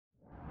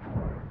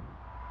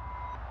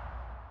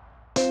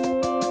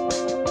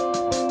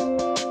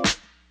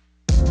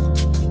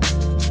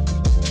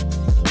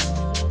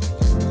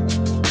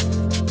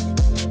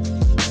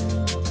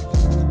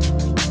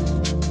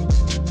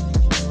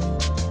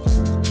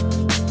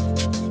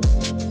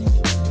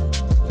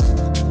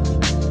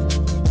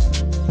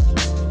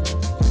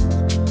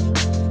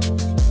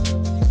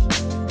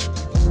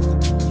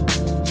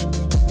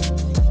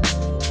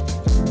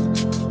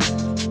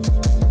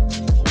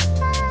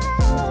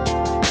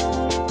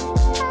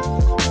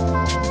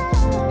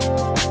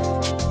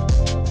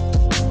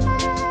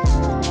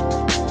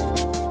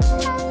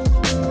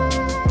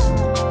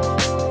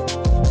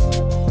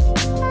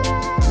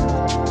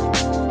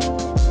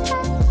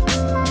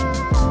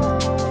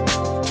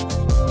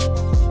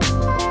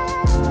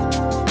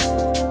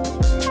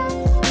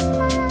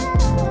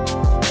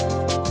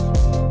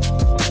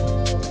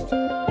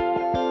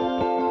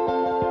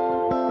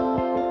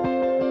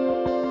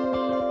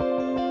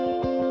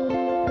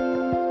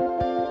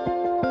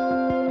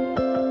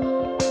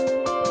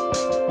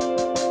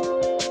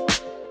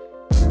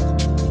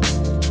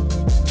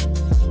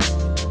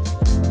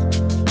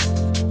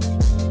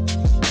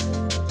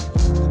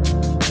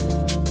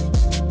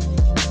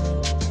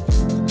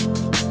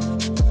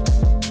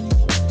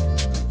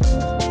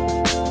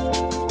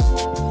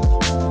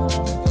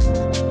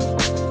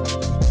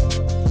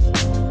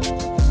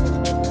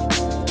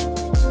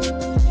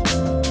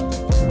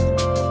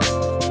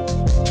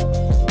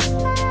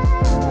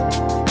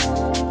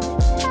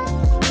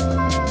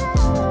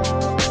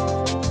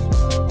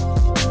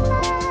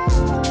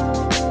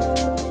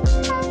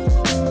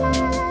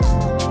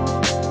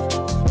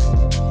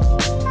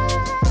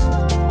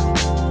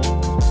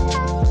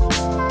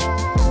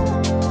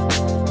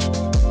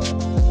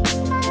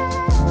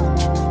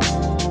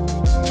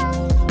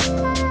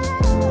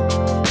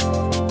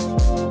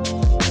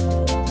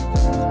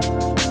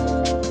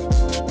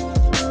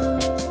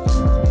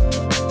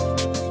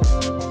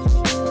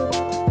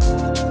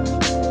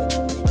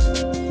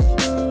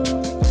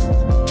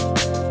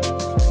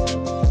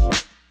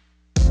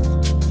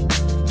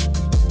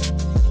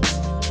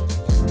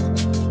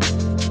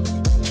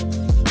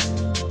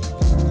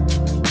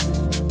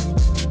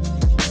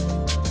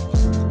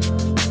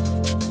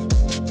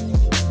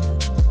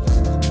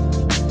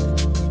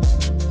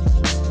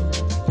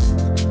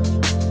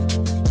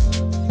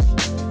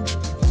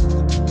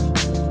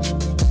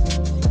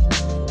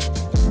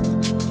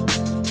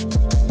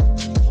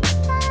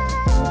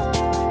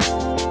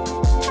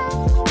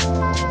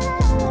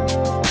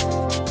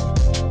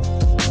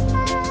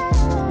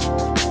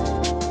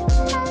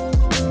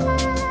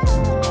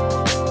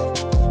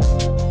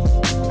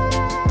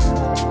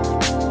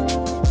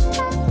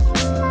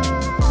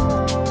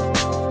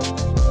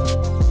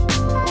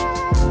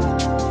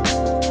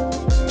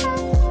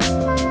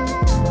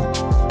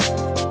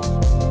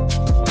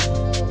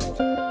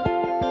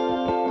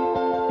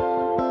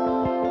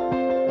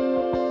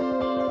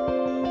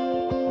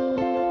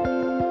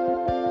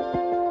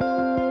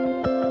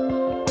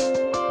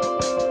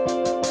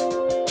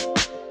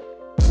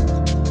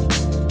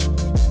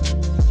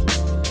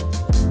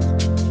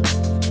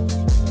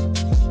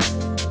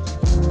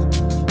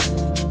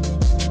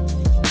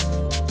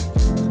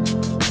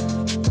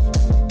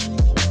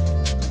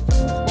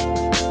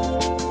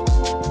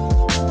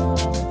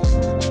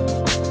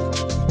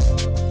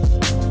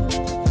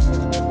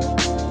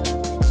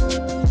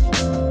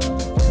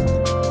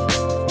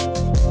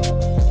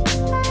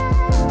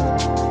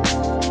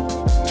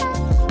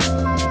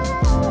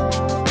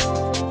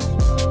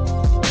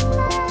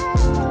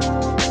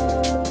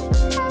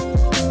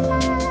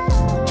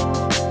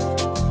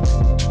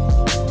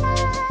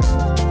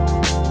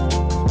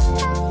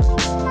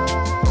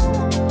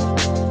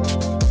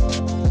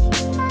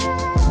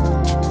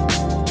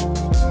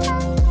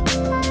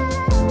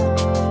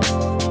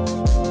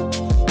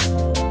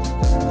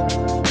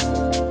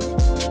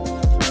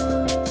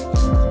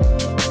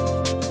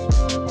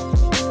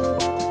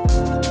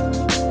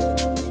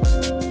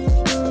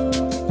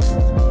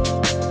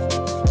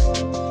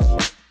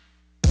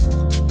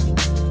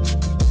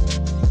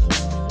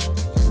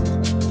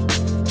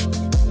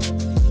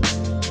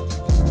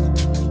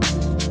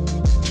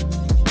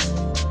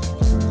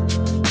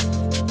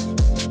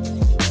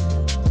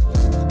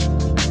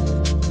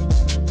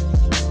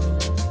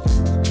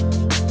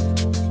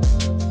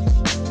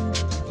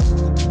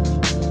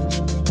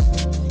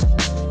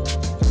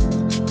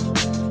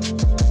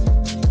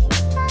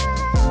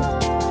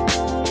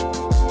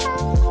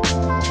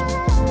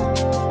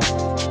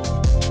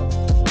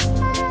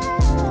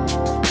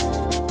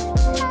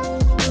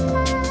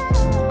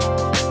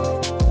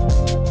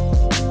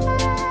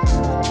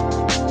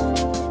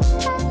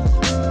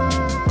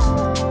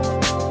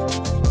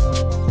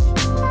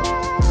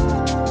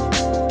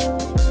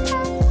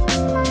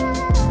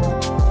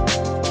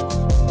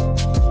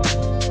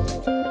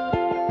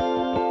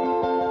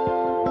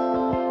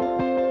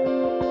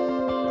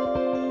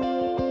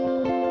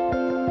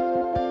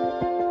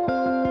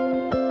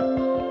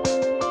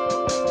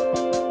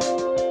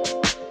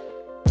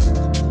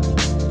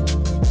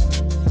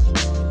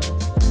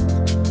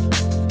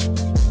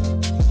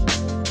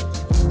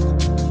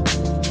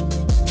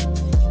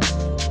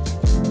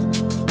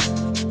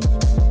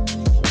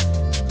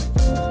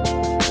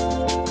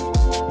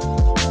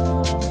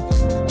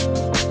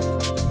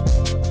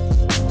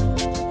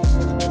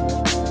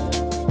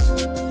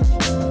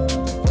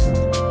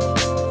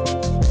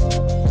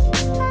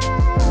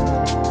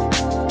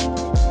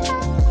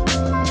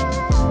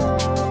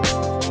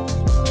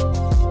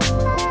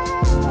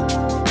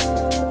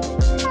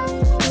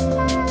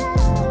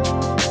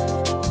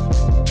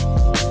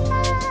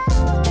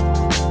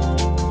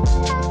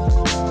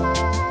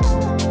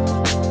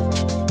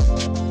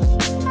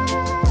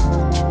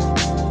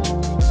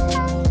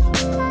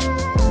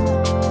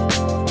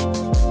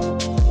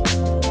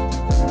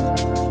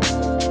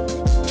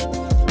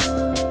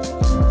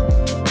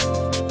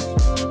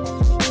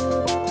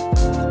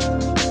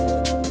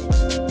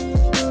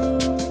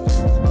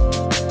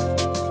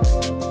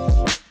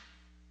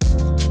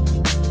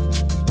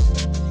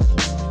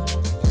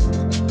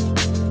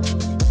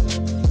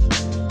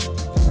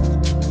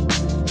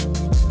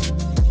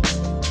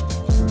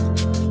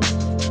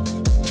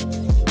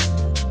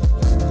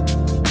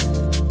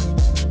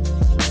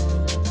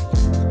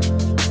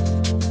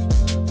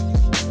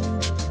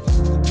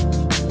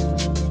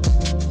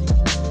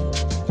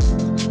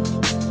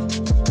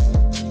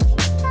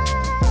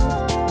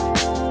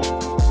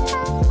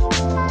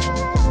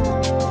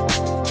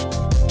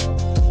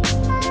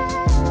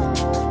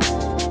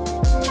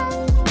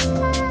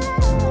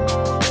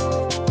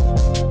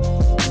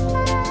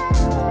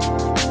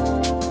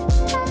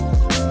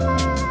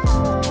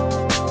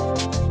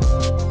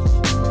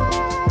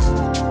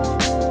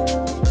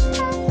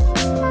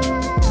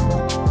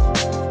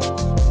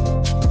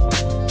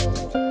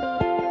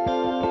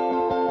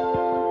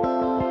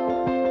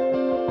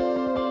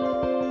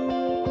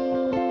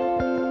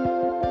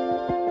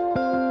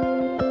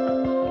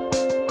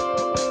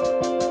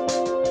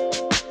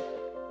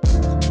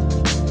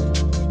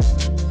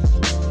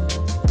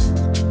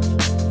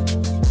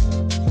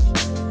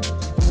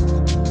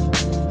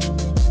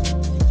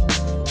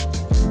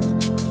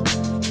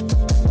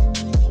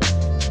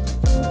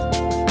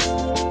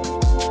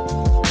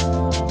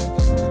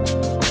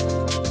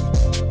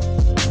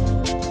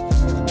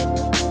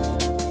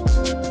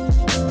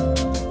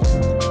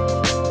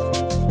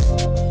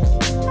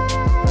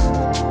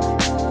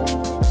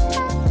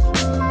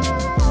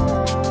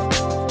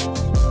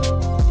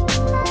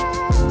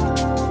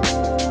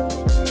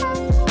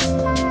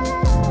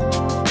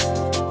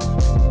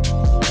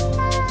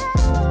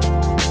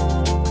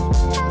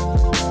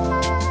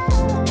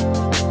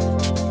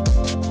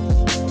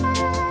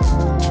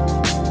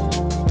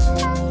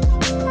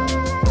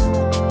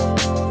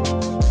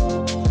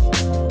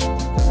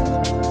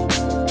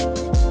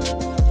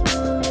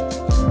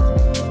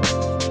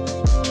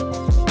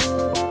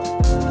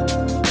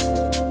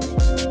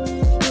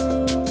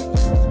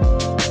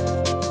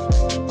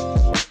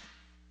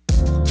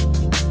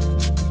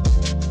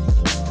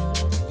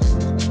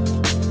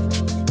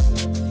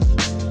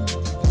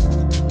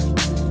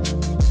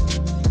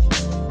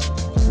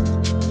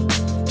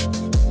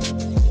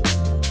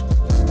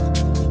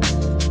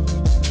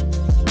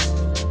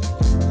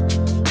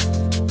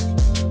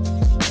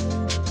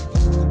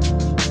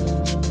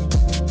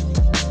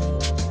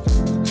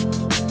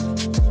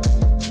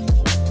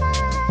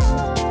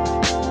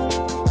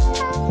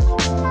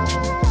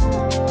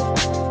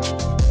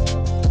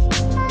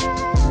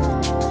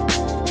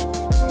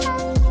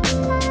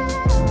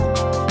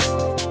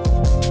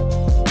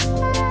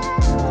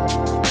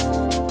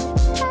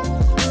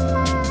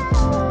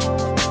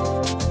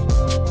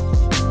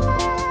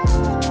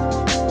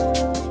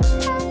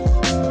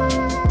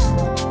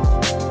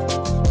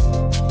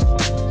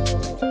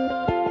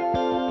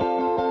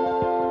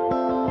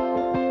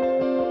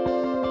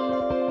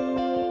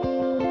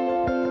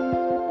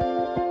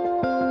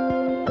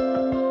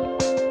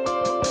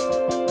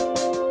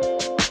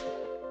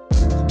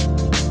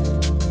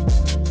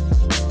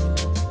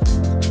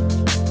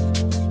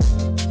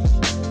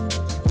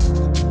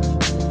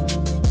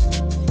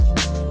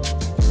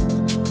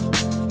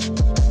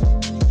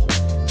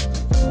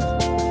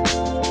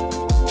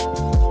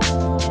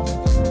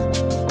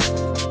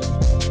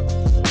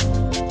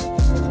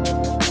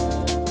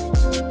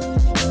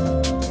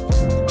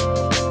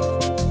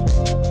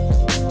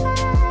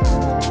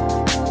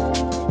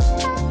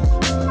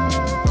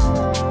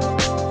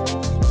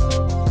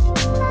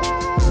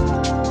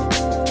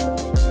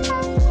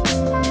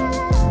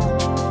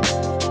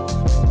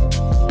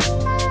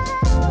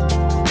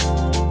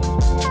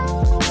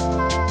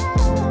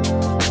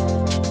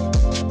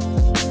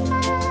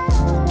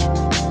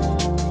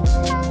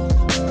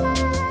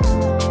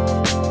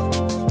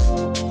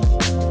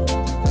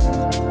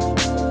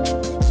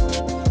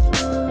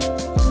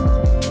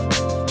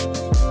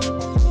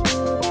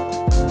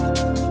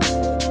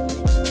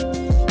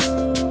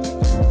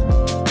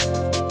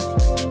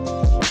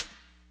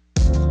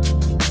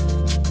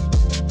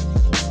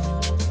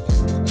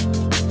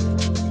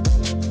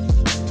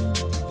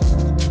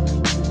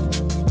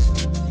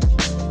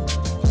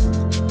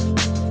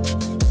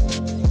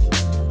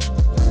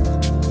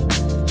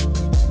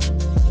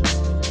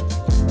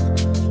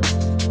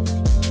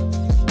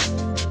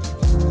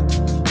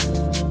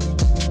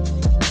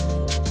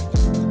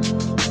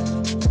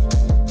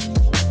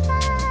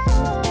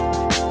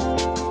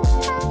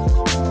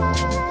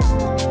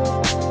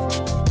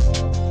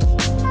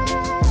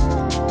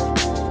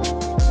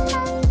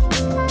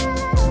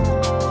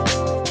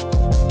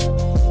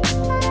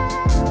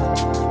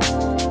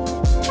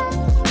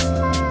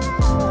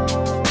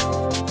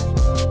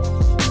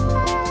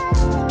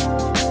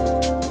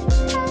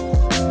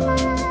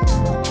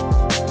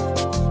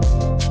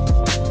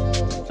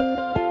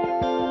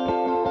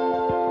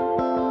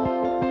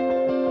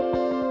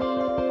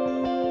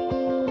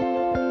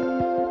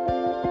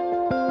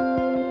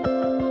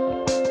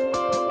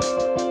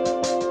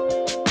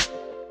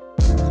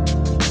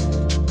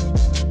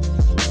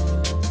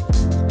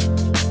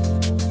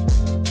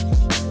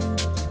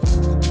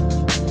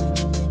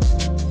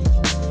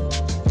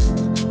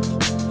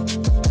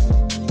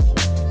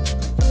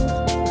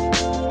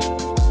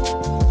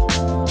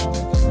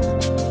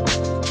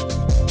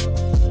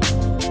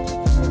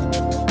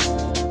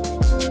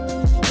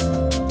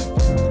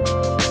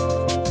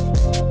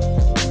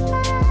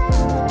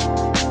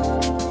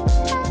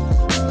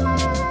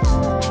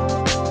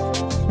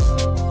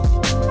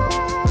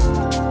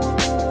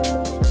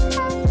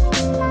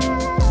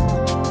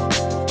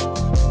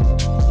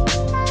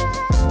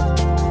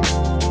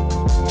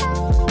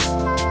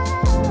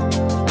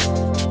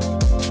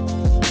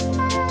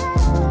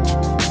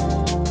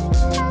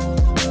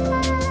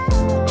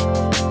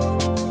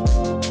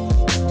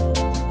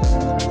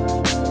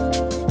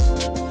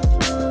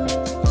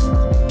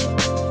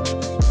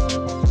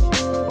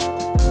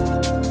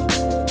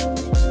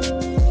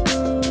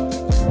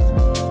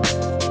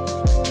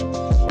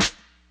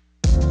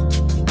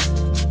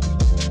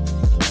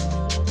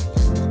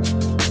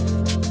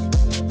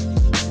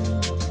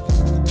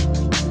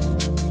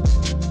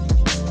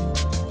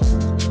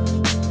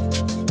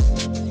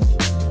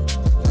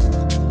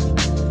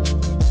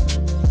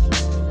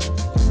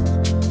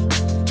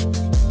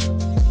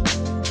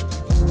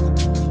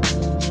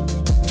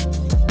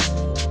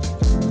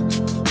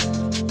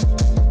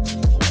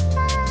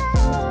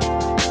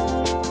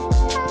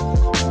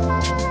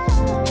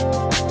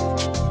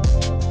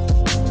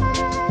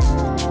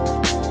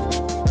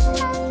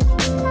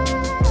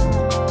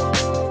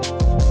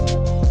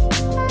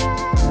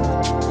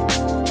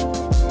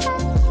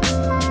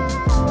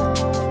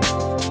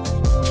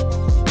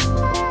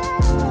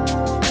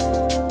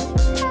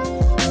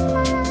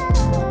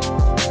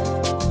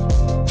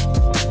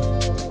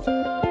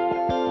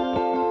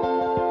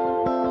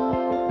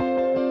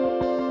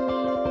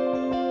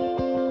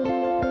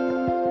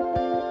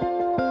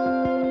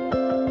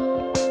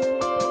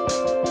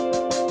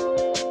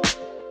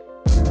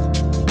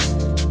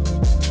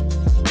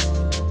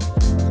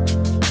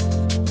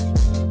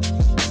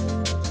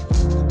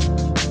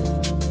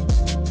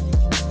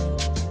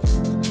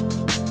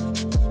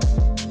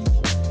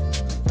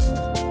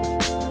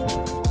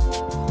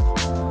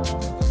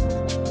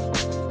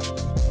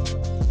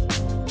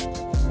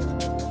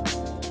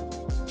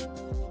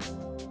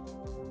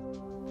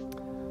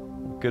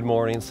Good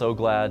morning. So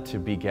glad to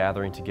be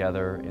gathering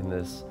together in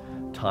this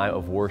time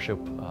of worship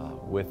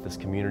with this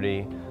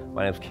community.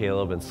 My name is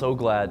Caleb, and so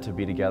glad to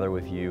be together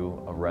with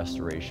you, a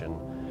Restoration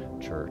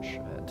Church.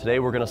 And today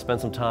we're going to spend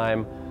some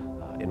time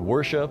in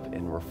worship,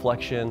 in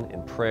reflection,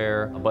 in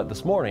prayer. But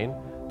this morning,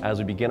 as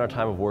we begin our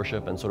time of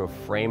worship and sort of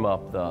frame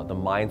up the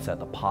mindset,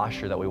 the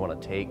posture that we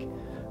want to take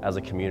as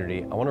a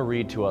community, I want to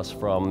read to us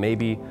from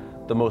maybe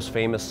the most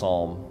famous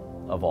psalm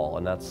of all,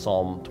 and that's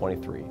Psalm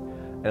 23.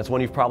 And it's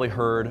one you've probably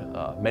heard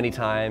many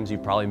times.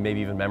 You've probably maybe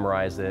even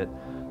memorized it.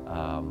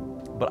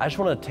 But I just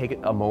want to take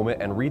a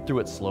moment and read through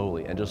it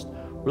slowly and just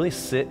really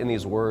sit in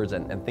these words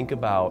and think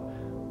about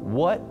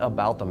what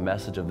about the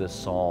message of this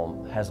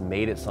psalm has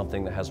made it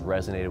something that has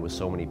resonated with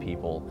so many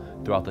people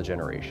throughout the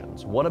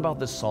generations. What about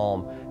this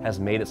psalm has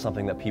made it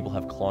something that people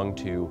have clung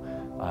to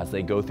as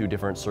they go through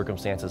different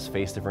circumstances,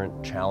 face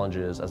different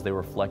challenges, as they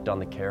reflect on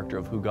the character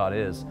of who God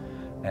is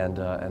and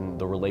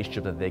the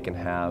relationship that they can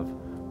have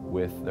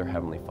with their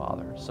Heavenly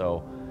Father.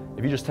 So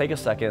if you just take a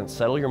second,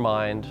 settle your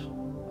mind,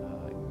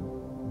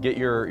 get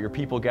your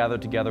people gathered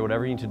together,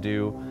 whatever you need to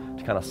do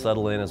to kind of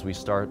settle in as we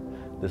start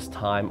this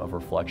time of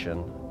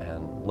reflection.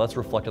 And let's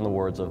reflect on the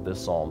words of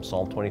this psalm,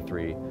 Psalm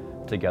 23,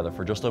 together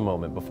for just a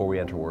moment before we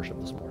enter worship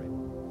this morning.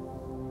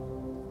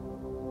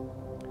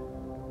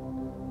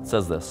 It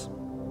says this: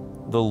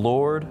 "The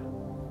Lord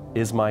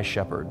is my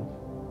shepherd.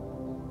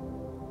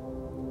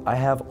 I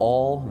have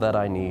all that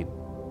I need.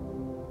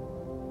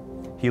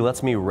 He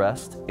lets me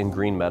rest in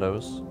green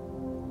meadows.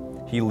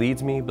 He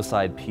leads me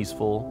beside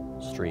peaceful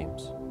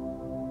streams.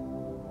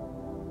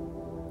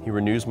 He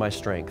renews my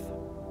strength.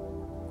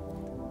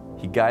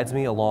 He guides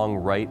me along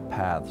right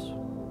paths,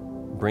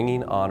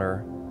 bringing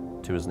honor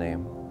to his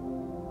name.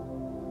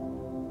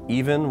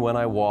 Even when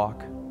I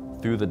walk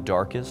through the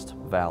darkest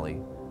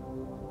valley,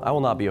 I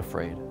will not be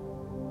afraid,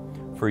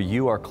 for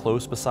you are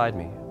close beside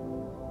me.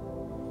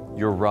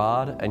 Your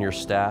rod and your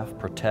staff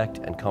protect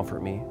and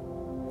comfort me.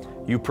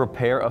 You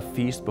prepare a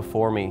feast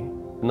before me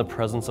in the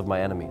presence of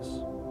my enemies.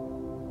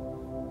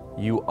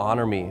 You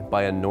honor me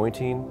by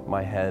anointing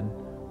my head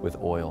with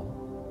oil.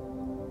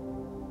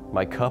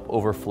 My cup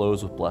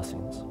overflows with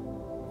blessings.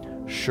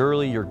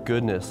 Surely your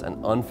goodness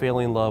and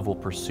unfailing love will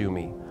pursue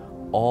me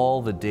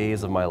all the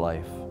days of my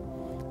life,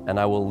 and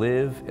I will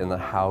live in the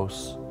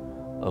house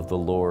of the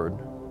Lord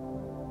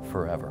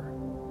forever."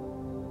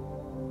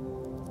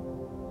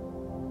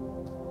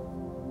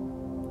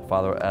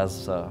 Father,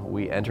 as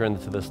we enter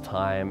into this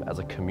time as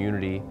a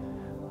community,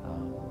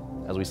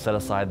 as we set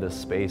aside this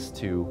space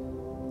to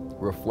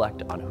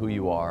reflect on who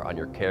you are, on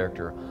your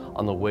character,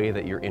 on the way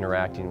that you're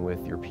interacting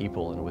with your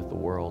people and with the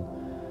world,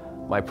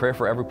 my prayer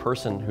for every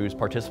person who's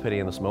participating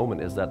in this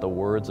moment is that the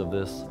words of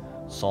this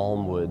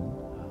psalm would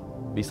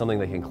be something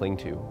they can cling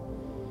to,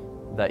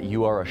 that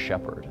you are a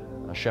shepherd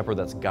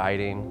that's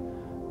guiding,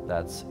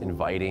 that's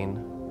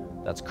inviting,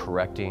 that's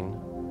correcting,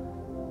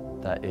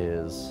 that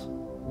is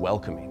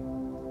welcoming.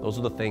 Those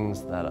are the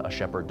things that a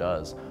shepherd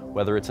does,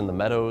 whether it's in the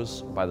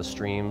meadows, by the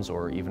streams,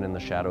 or even in the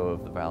shadow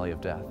of the valley of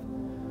death.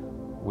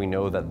 We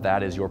know that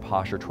that is your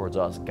posture towards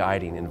us,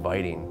 guiding,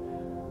 inviting,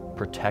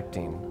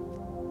 protecting,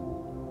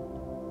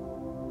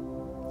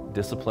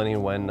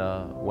 disciplining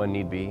when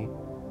need be,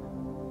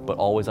 but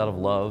always out of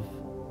love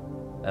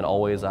and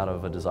always out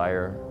of a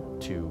desire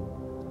to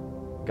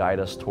guide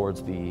us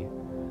towards the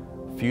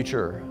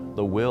future,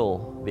 the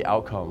will, the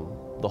outcome,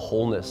 the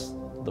wholeness,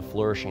 the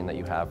flourishing that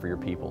you have for your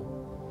people.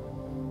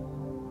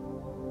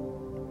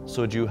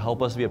 So would you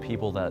help us be a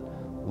people that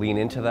lean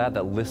into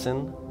that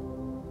listen,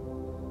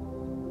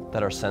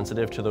 that are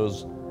sensitive to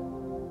those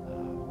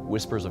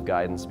whispers of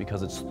guidance,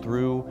 because it's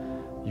through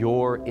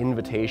your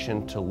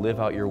invitation to live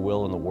out your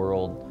will in the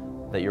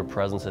world that your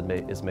presence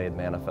is made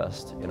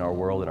manifest in our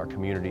world, in our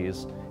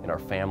communities, in our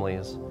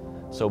families.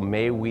 So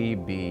may we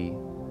be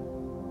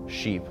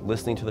sheep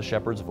listening to the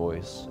shepherd's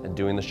voice and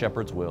doing the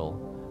shepherd's will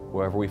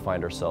wherever we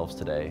find ourselves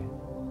today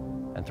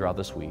and throughout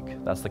this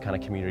week. That's the kind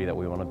of community that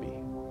we want to be.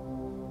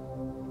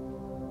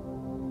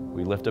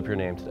 We lift up your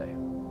name today.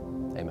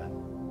 Amen.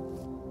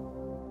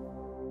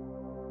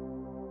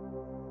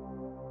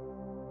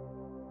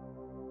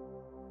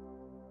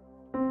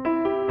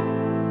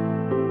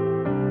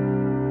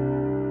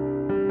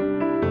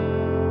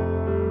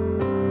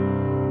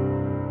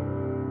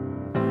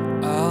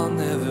 I'll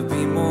never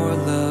be more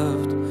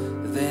loved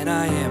than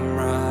I am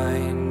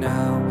right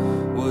now.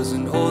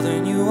 Wasn't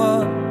holding you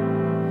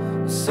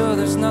up, so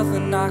there's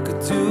nothing I could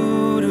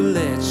do to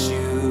let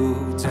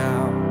you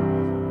down.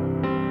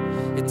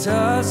 It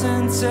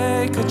doesn't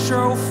take a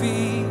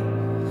trophy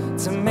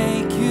to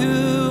make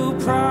you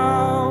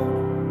proud.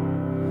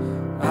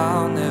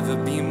 I'll never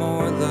be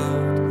more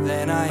loved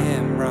than I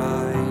am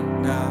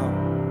right now.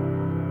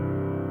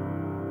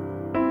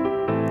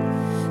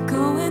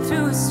 Going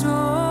through a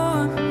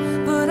storm,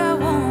 but I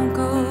won't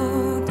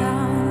go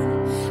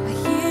down. I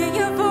hear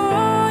your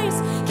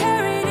voice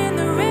carried in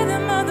the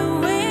rhythm of the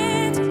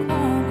wind to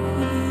call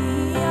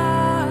me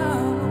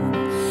out.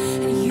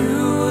 And you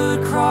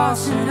would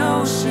cross an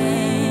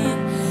ocean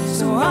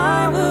so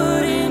I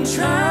wouldn't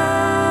drown.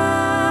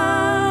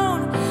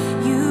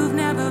 You've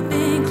never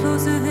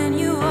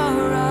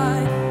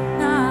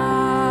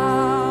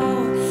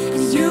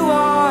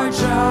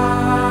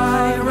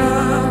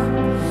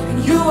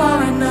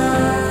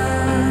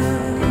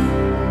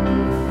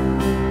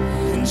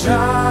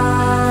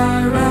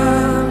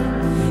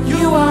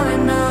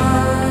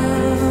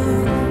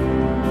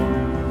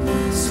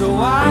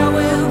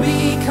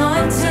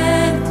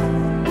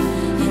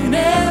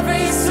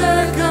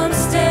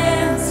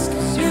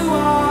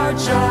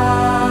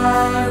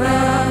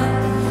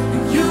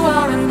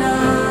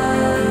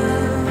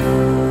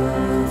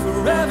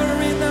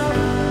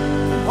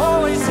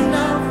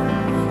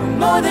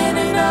more than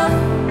enough,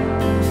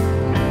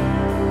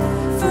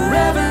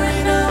 forever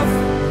enough,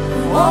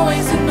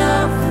 always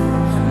enough,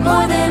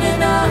 more than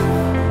enough.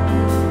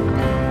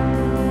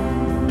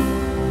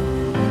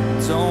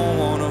 Don't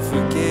wanna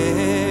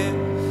forget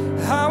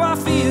how I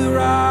feel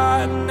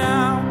right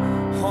now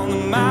on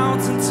the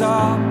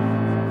mountaintop.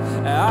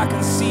 I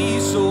can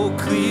see so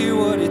clear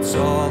what it's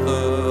all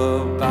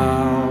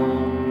about.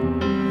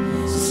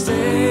 So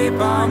stay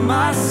by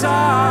my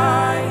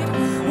side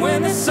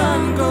when the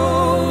sun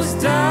goes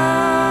down.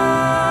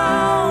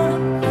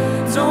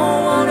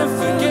 Don't wanna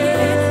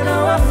forget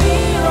how I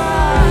feel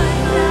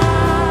right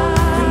now.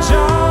 And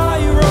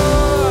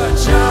Jireh,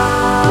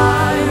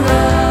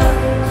 Jireh,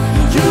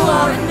 you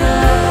are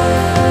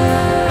enough.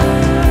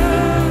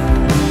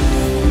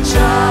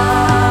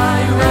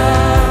 Jireh,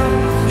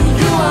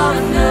 you are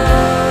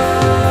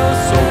enough.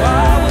 So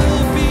I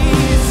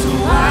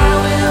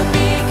will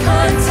be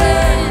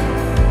content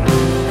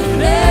in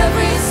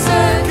every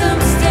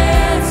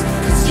circumstance,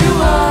 'cause you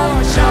are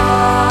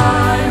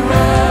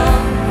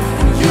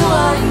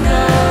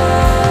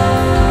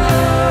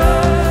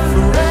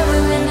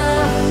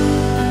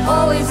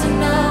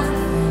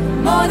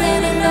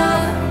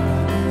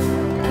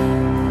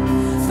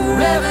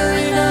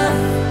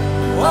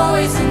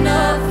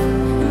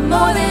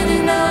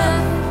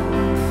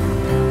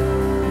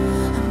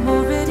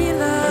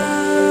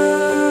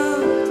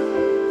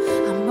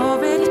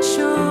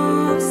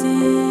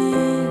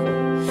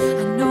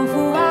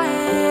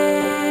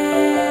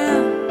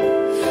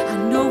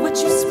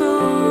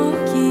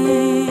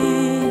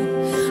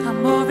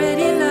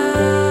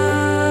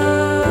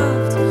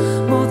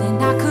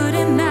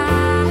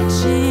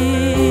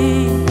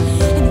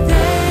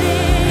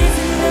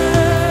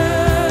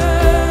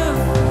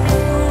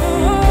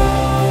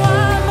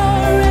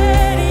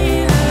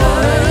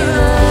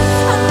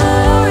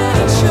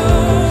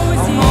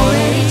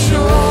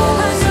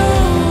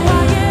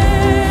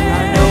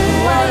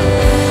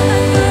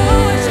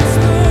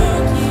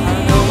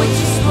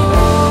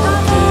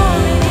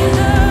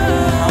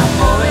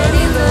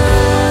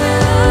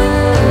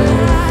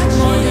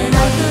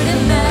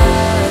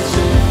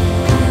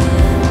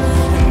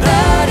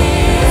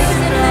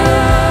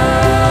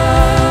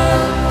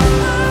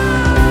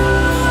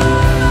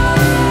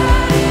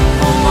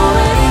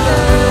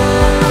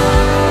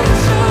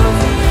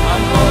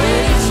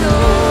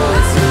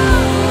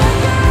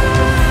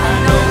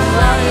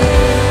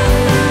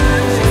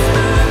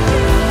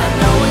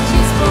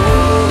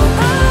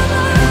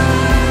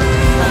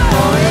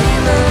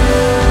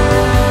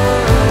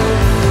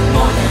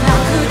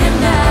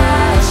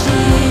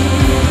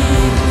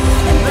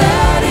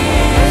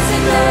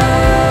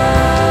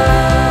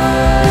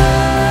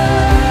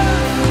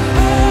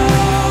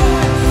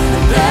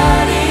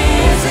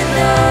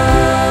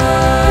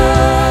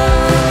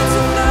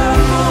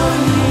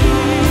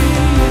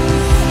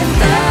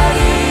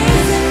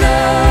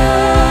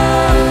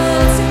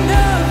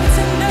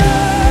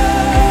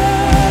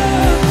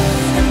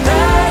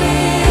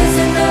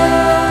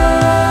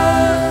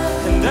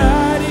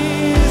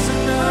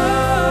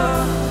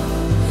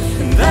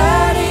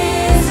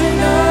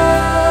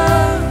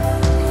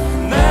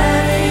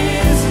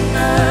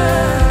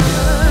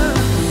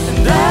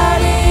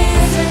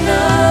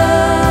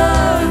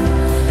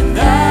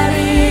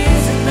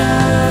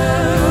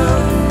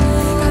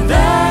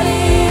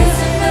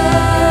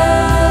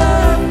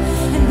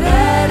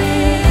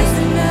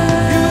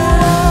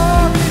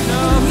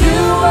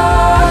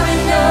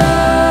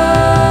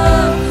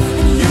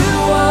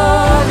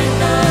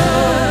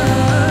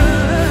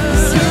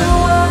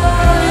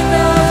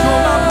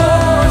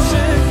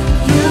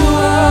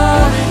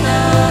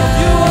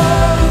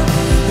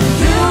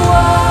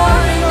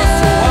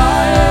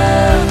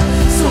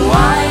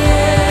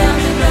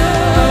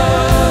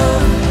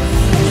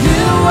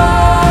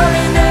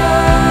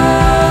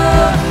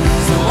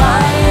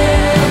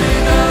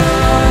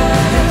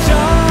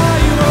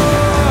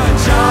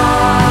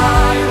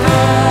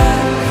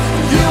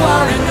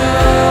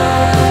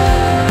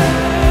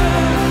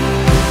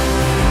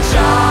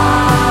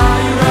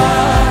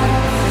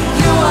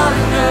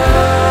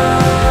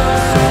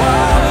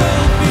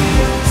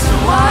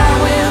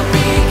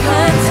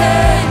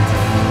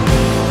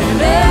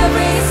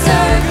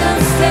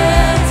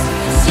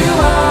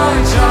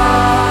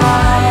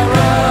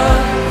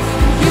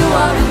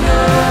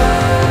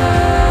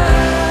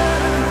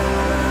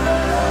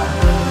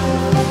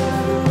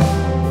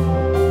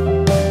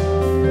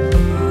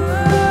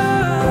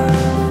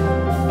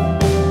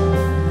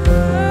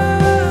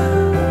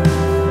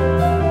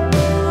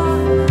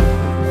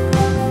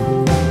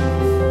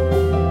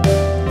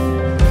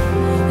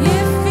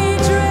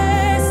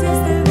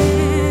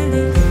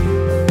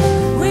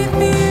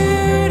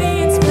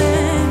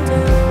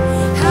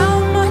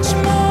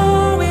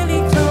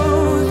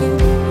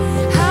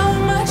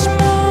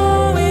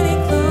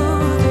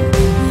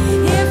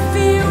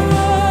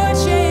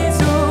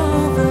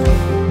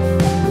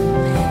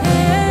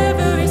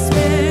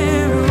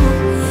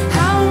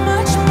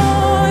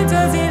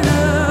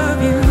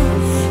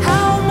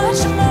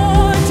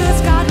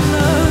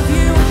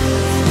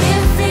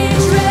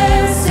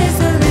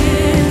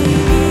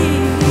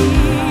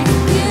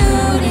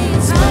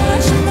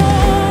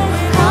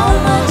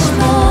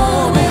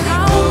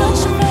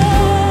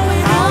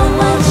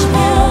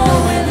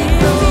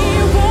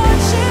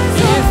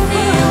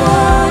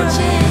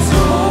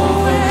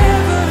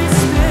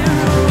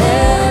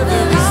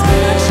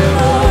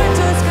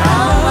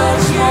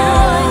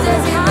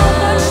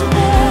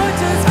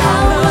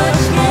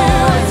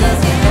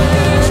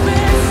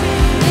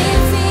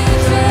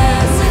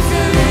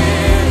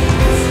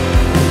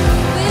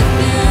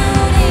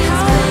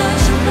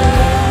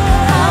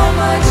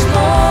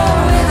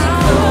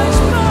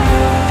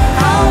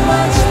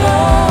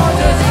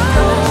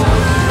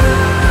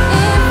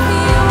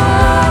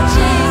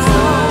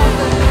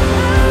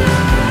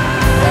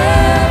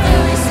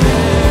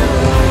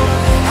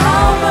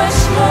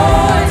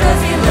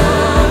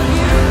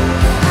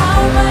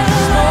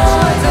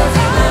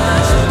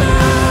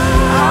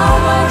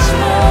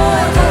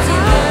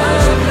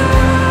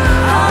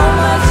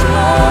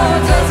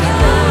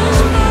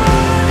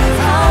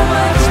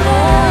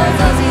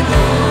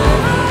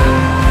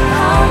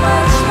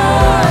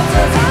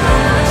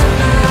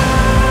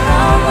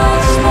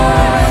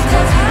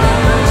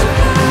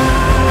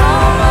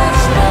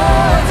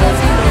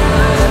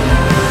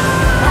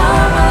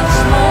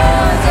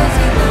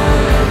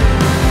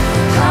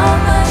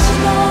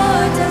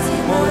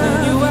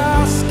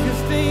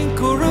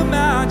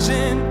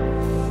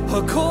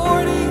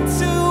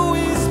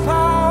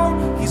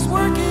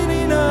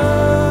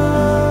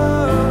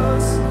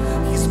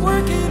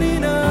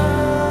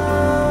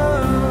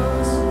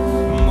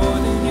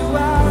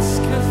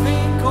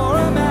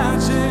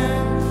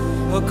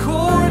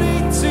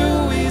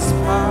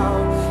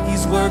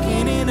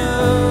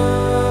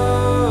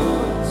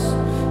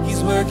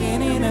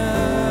working in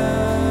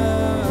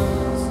us.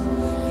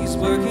 He's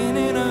working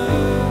in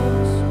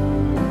us.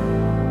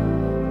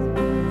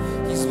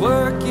 He's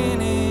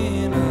working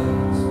in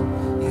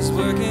us. He's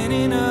working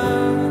in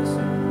us.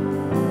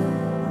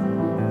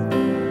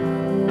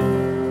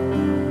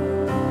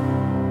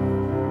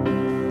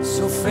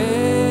 So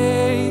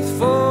faithful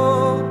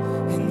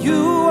in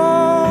you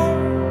are,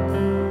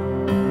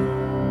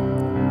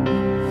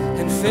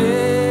 and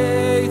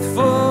faithful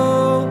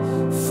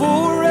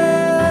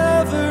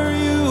forever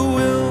you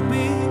will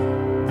be.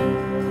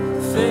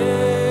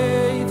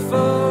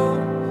 Faithful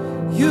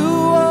you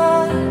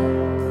are,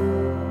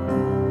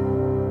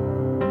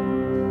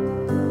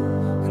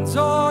 and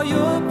all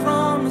your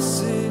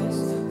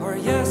promises are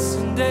yes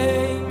and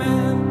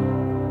amen.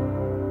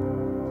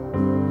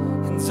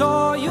 And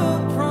all your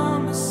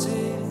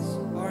promises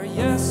are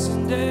yes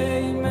and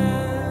amen.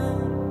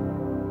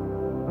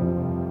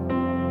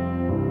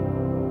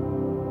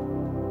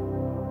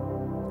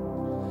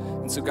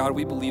 And so, God,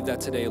 we believe that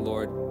today,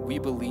 Lord. We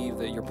believe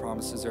that your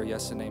promises are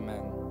yes and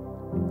amen.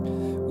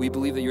 We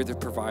believe that you're the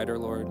provider,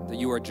 Lord, that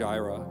you are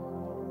Jireh.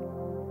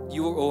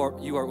 You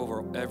are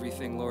over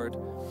everything, Lord.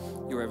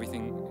 You are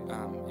everything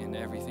in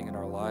everything in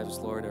our lives,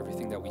 Lord,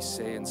 everything that we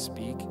say and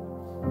speak,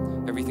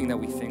 everything that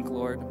we think,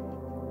 Lord.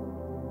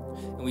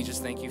 And we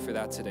just thank you for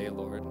that today,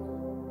 Lord.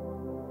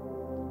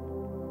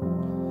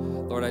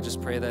 Lord, I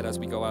just pray that as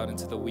we go out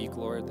into the week,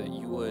 Lord, that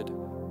you would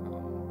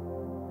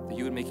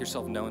make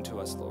yourself known to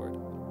us, Lord.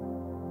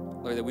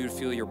 Lord, that we would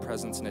feel your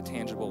presence in a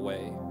tangible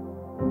way,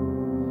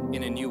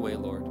 in a new way,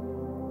 Lord.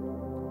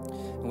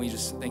 And we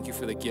just thank you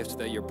for the gift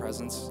that your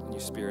presence and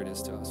your spirit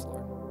is to us,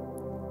 Lord.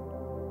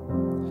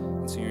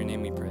 And so in your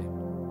name we pray.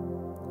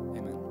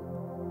 Amen.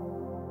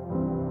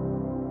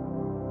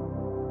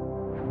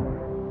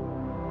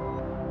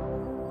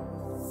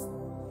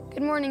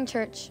 Good morning,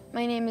 church.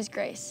 My name is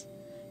Grace.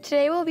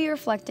 Today we'll be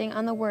reflecting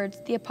on the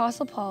words the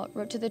Apostle Paul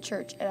wrote to the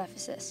church at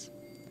Ephesus.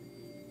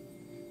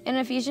 In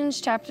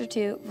Ephesians chapter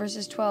 2,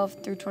 verses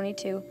 12 through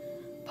 22,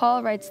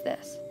 Paul writes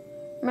this: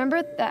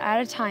 "Remember that at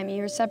a time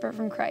you were separate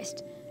from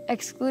Christ,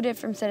 excluded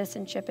from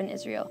citizenship in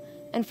Israel,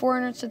 and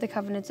foreigners to the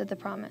covenants of the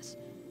promise,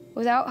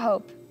 without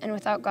hope and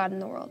without God in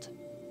the world.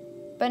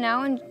 But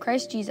now in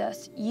Christ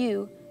Jesus,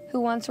 you,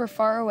 who once were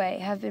far away,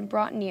 have been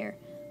brought near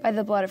by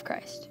the blood of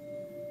Christ.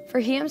 For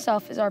he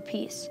himself is our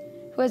peace,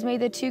 who has made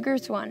the two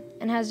groups one,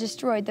 and has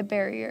destroyed the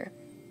barrier,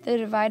 the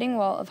dividing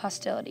wall of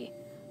hostility,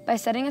 by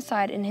setting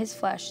aside in his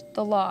flesh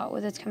the law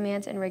with its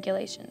commands and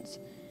regulations.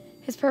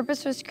 His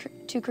purpose was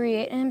to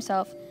create in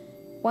himself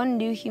one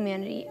new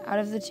humanity out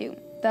of the two,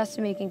 thus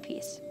making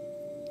peace,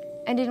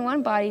 and in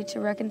one body to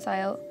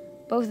reconcile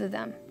both of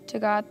them to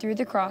God through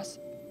the cross,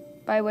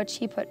 by which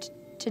he put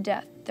to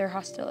death their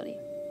hostility.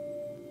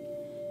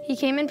 He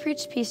came and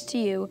preached peace to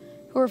you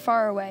who were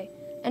far away,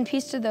 and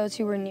peace to those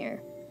who were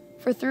near.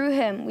 For through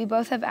him we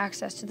both have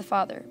access to the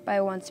Father by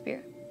one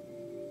Spirit.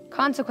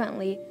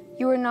 Consequently,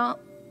 you are no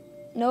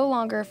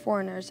longer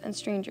foreigners and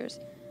strangers,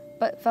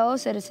 but fellow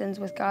citizens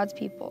with God's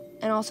people,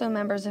 and also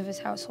members of his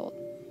household,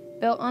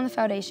 built on the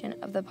foundation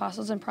of the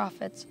apostles and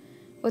prophets,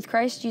 with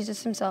Christ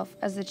Jesus himself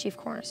as the chief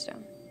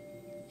cornerstone.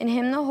 In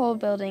him the whole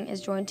building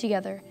is joined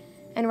together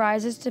and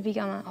rises to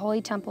become a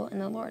holy temple in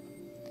the Lord.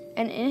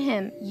 And in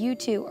him you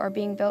too are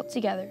being built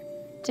together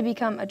to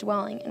become a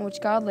dwelling in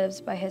which God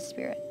lives by his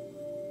Spirit."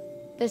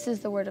 This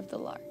is the word of the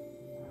Lord.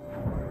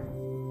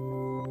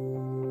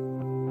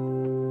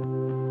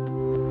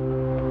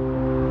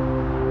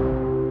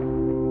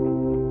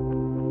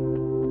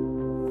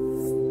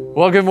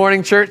 Well, good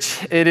morning,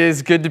 church. It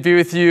is good to be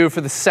with you for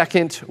the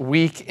second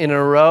week in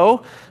a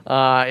row.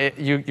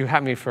 You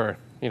have me for,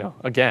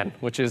 again,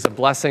 which is a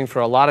blessing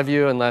for a lot of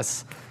you,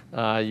 unless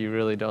you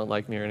really don't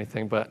like me or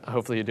anything, but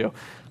hopefully you do.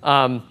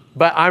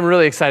 But I'm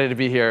really excited to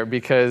be here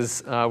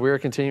because we're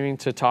continuing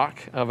to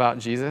talk about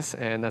Jesus,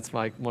 and that's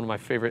one of my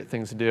favorite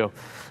things to do.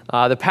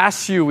 The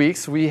past few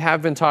weeks, we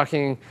have been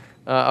talking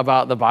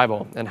about the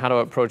Bible and how to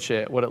approach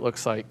it, what it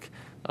looks like.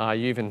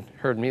 You even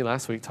heard me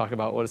last week talk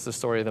about what is the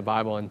story of the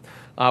Bible. And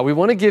we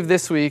want to give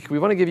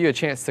you a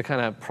chance to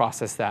kind of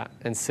process that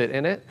and sit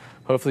in it.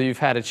 Hopefully you've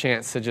had a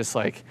chance to just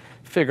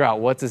figure out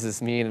what does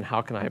this mean and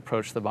how can I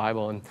approach the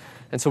Bible.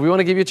 And so we want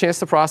to give you a chance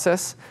to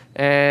process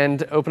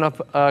and open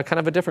up kind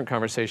of a different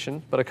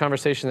conversation, but a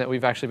conversation that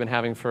we've actually been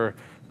having for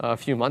a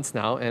few months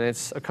now, and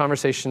it's a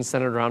conversation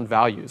centered around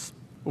values.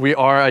 We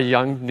are a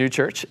young new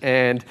church,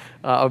 and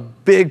a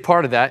big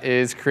part of that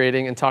is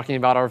creating and talking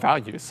about our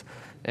values.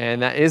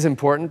 And that is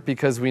important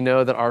because we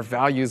know that our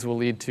values will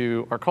lead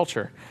to our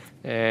culture,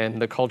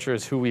 and the culture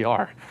is who we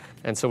are.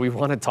 And so we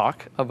want to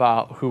talk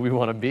about who we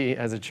want to be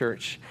as a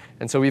church.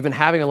 And so we've been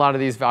having a lot of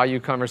these value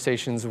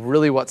conversations,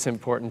 really what's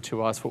important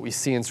to us, what we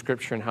see in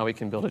Scripture, and how we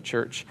can build a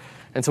church.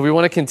 And so we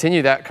want to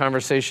continue that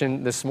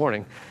conversation this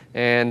morning.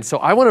 And so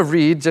I want to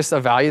read just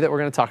a value that we're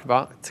going to talk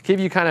about to give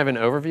you kind of an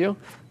overview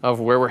of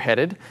where we're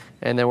headed.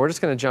 And then we're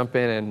just going to jump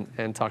in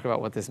and talk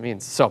about what this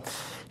means. So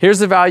here's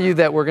the value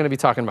that we're going to be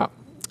talking about.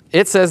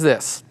 It says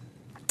this: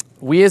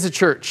 we as a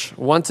church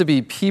want to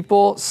be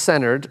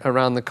people-centered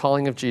around the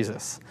calling of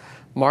Jesus,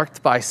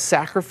 marked by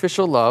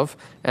sacrificial love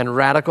and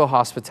radical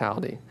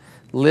hospitality,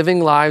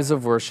 living lives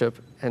of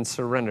worship and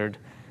surrendered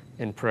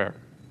in prayer.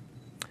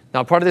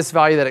 Now, part of this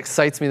value that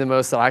excites me the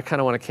most that I kind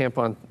of want to camp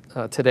on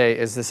today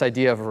is this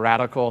idea of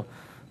radical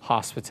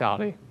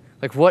hospitality.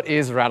 Like, what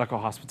is radical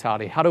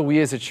hospitality? How do we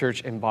as a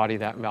church embody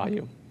that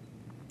value?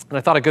 And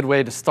I thought a good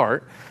way to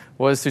start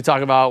was to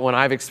talk about when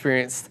I've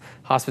experienced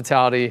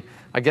hospitality,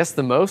 I guess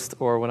the most,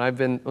 or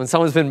when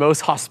someone's been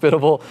most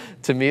hospitable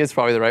to me is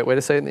probably the right way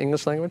to say it in the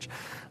English language.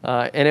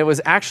 And it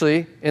was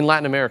actually in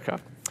Latin America.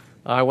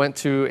 I went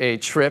to a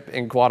trip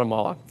in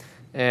Guatemala.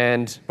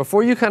 And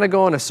before you kind of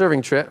go on a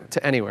serving trip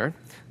to anywhere,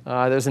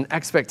 there's an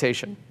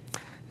expectation.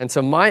 And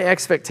so my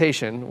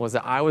expectation was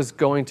that I was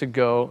going to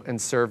go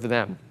and serve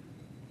them.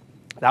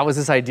 That was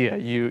this idea.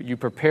 You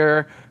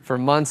prepare for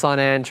months on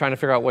end trying to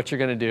figure out what you're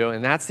going to do,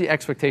 and that's the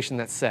expectation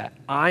that's set.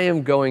 I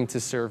am going to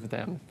serve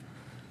them.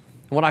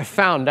 And what I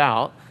found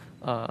out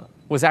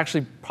was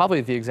actually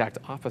probably the exact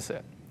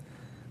opposite.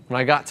 When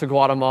I got to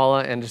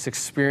Guatemala and just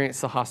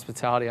experienced the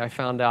hospitality, I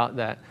found out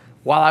that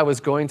while I was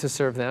going to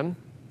serve them,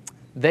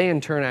 they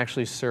in turn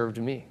actually served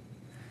me.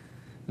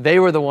 They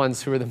were the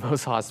ones who were the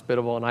most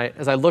hospitable. And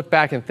as I look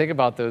back and think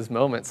about those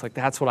moments, like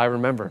that's what I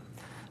remember.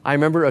 I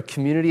remember a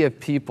community of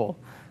people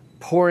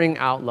pouring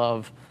out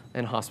love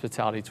and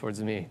hospitality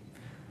towards me.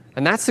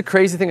 And that's the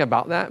crazy thing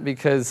about that,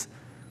 because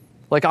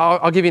like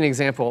I'll give you an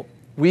example.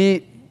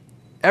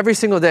 Every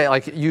single day,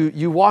 like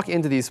you walk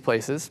into these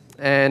places,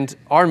 and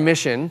our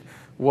mission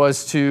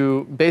was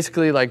to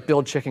basically like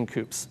build chicken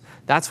coops.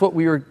 That's what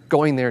we were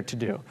going there to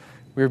do.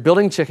 We were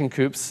building chicken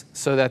coops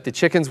so that the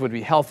chickens would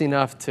be healthy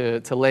enough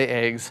to lay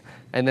eggs,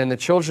 and then the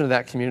children of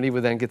that community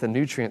would then get the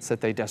nutrients that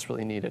they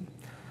desperately needed.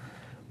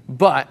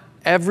 But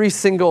every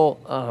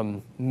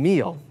single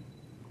meal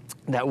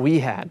that we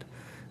had,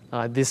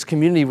 this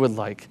community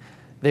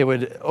they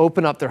would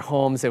open up their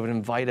homes, they would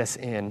invite us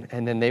in,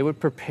 and then they would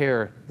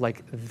prepare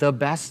like the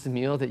best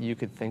meal that you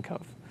could think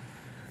of.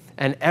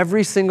 And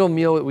every single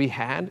meal that we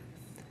had,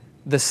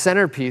 the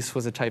centerpiece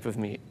was a type of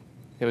meat.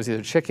 It was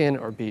either chicken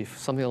or beef,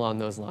 something along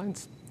those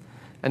lines.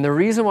 And the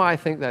reason why I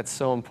think that's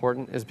so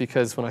important is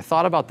because when I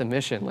thought about the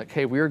mission, like,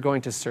 hey, we are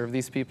going to serve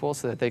these people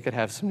so that they could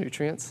have some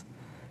nutrients,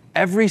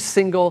 every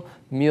single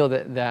meal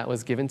that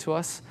was given to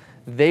us,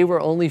 they were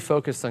only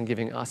focused on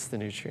giving us the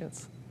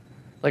nutrients.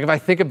 Like if I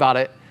think about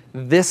it,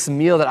 this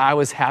meal that I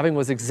was having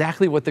was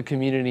exactly what the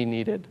community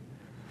needed.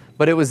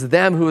 But it was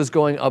them who was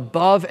going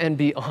above and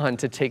beyond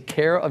to take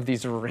care of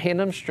these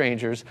random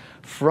strangers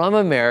from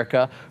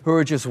America who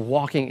were just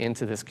walking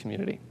into this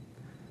community.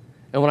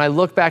 And when I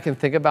look back and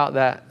think about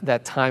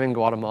that time in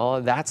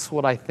Guatemala, that's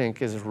what I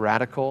think is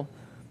radical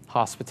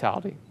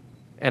hospitality.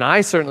 And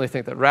I certainly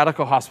think that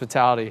radical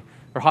hospitality,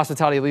 or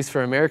hospitality at least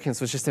for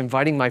Americans, was just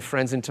inviting my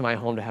friends into my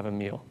home to have a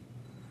meal.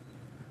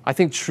 I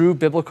think true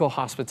biblical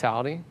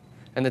hospitality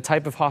and the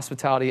type of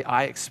hospitality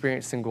I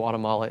experienced in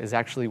Guatemala is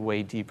actually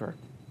way deeper.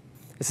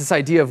 It's this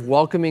idea of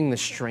welcoming the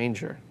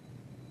stranger,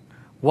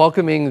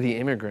 welcoming the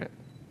immigrant,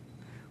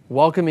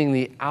 welcoming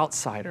the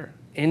outsider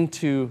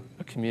into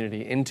a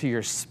community, into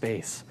your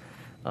space,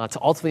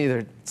 to ultimately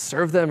either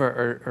serve them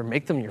or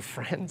make them your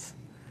friends.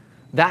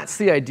 That's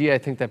the idea I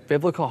think that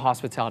biblical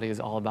hospitality is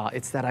all about.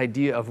 It's that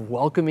idea of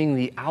welcoming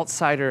the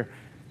outsider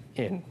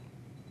in.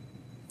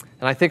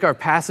 And I think our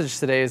passage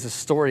today is a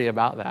story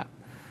about that.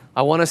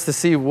 I want us to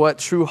see what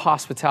true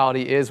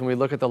hospitality is when we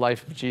look at the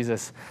life of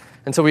Jesus.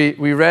 And so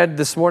we read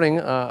this morning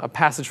a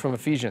passage from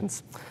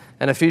Ephesians.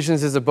 And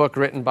Ephesians is a book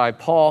written by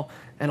Paul,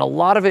 and a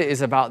lot of it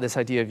is about this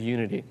idea of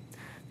unity.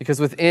 Because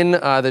within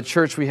the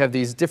church, we have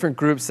these different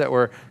groups that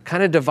were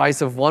kind of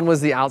divisive. One was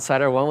the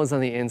outsider, one was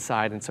on the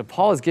inside. And so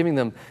Paul is giving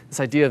them this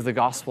idea of the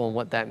gospel and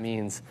what that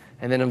means,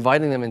 and then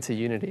inviting them into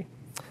unity.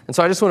 And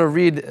so I just want to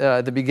read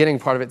the beginning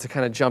part of it to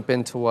kind of jump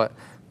into what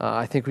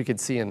I think we could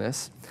see in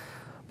this.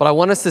 But I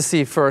want us to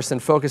see first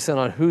and focus in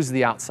on who's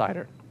the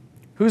outsider.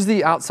 Who's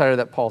the outsider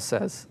that Paul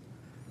says?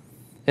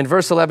 In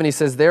verse 11, he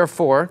says,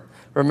 "Therefore,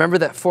 remember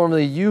that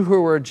formerly you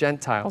who were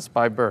Gentiles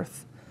by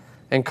birth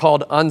and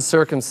called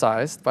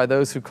uncircumcised by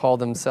those who call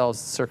themselves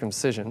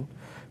circumcision,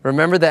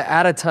 remember that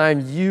at a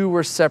time you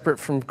were separate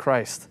from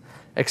Christ,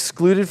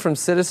 excluded from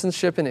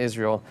citizenship in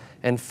Israel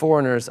and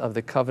foreigners of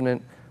the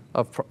covenant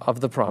of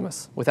the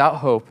promise, without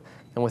hope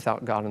and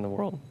without God in the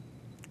world."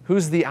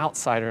 Who's the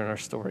outsider in our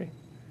story?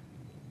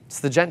 It's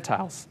the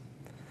Gentiles.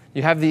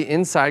 You have the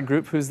inside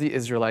group, who's the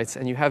Israelites,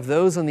 and you have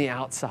those on the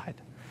outside.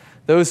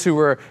 Those who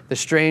were the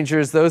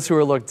strangers, those who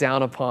were looked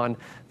down upon,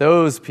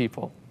 those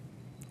people,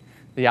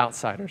 the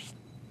outsiders.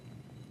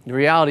 The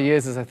reality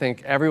is I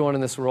think everyone in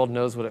this world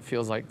knows what it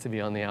feels like to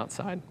be on the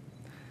outside.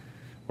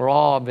 We're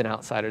all been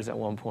outsiders at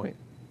one point.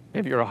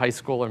 Maybe you're a high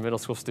school or middle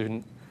school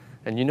student,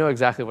 and you know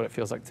exactly what it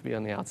feels like to be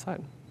on the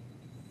outside.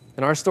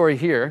 In our story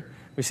here,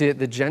 we see that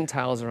the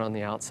Gentiles are on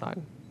the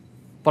outside.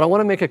 But I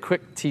want to make a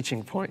quick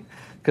teaching point,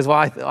 because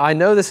while I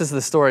know this is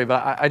the story,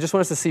 but I just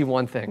want us to see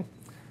one thing.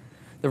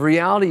 The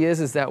reality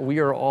is that we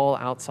are all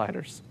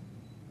outsiders.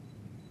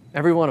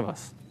 Every one of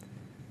us.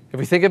 If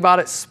we think about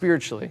it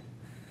spiritually,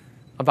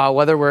 about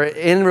whether we're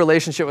in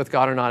relationship with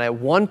God or not, at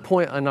one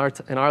point in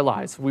our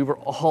lives, we were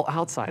all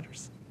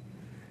outsiders.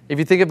 If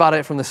you think about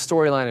it from the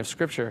storyline of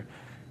Scripture,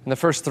 in the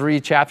first 3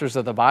 chapters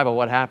of the Bible,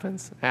 what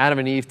happens? Adam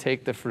and Eve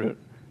take the fruit,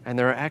 and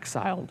they're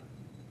exiled.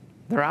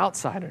 They're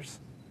outsiders.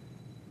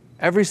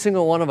 Every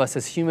single one of us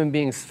as human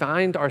beings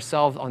find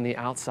ourselves on the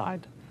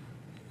outside.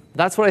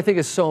 That's what I think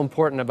is so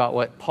important about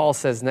what Paul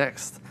says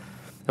next,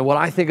 and what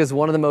I think is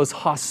one of the most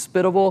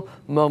hospitable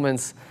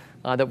moments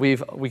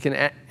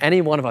that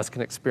any one of us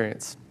can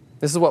experience.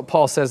 This is what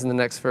Paul says in the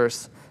next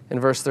verse, in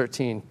verse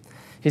 13.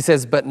 He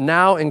says, "But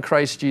now in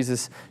Christ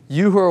Jesus,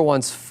 you who were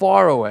once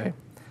far away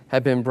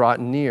have been brought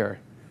near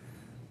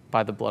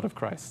by the blood of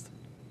Christ."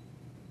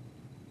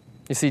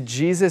 You see,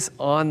 Jesus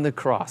on the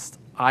cross,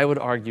 I would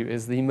argue,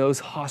 is the most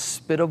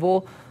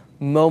hospitable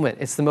moment.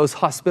 It's the most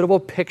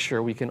hospitable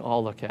picture we can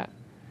all look at.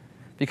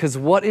 Because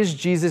what is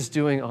Jesus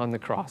doing on the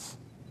cross?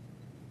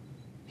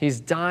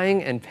 He's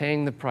dying and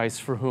paying the price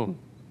for whom?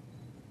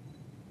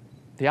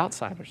 The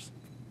outsiders.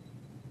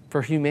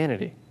 For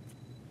humanity.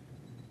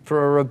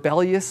 For a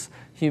rebellious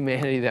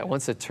humanity that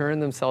wants to turn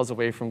themselves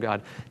away from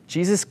God.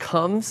 Jesus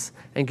comes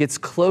and gets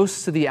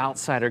close to the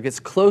outsider, gets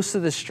close to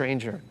the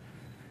stranger,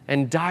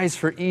 and dies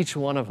for each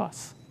one of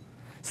us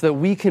so that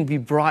we can be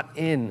brought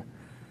into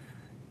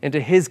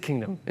his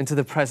kingdom, into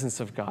the presence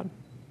of God.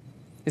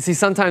 You see,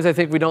 sometimes I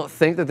think we don't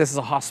think that this is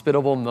a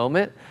hospitable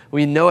moment.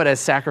 We know it as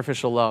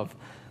sacrificial love.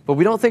 But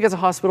we don't think it's a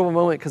hospitable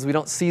moment because we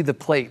don't see the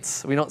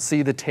plates. We don't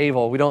see the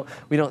table. We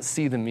don't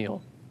see the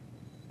meal.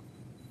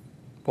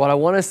 What I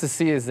want us to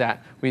see is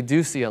that we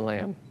do see a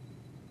lamb.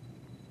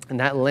 And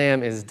that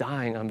lamb is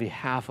dying on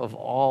behalf of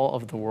all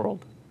of the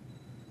world.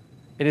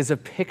 It is a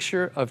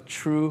picture of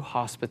true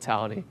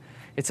hospitality.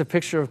 It's a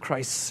picture of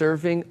Christ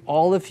serving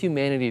all of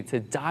humanity to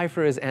die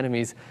for his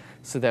enemies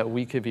so that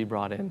we could be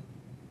brought in.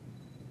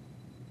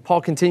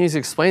 Paul continues to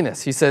explain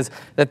this. He says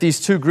that these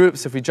two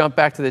groups, if we jump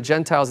back to the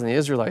Gentiles and the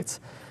Israelites,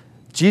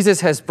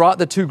 Jesus has brought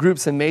the two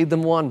groups and made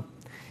them one.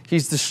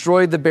 He's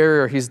destroyed the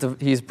barrier.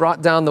 He's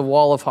brought down the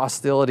wall of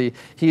hostility.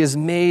 He has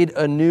made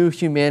a new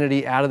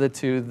humanity out of the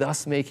two,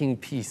 thus making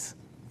peace.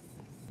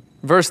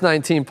 Verse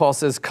 19, Paul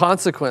says,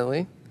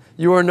 "Consequently,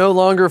 you are no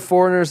longer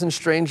foreigners and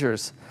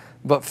strangers,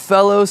 but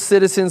fellow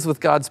citizens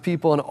with God's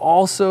people and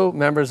also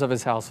members of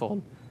his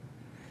household."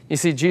 You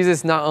see,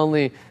 Jesus not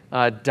only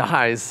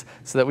dies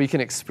so that we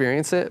can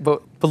experience it,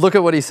 but look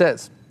at what he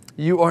says.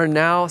 You are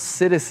now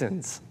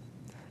citizens.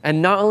 And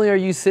not only are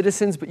you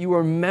citizens, but you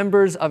are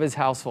members of his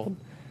household.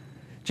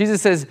 Jesus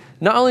says,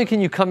 not only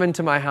can you come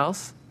into my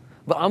house,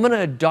 but I'm going to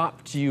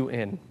adopt you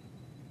in.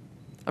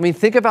 I mean,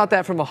 think about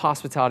that from a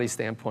hospitality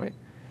standpoint.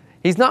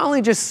 He's not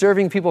only just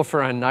serving people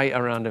for a night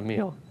around a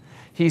meal.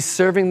 He's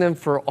serving them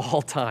for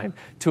all time,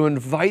 to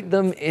invite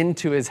them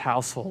into his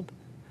household.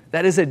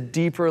 That is a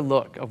deeper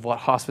look of what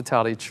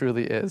hospitality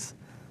truly is.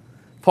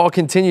 Paul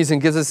continues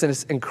and gives us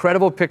this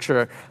incredible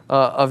picture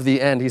of the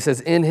end. He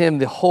says, "In him,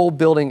 the whole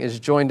building is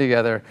joined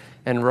together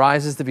and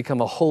rises to become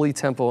a holy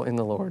temple in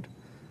the Lord.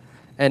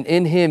 And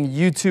in him,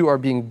 you two are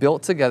being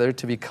built together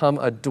to become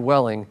a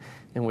dwelling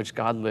in which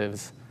God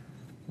lives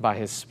by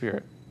his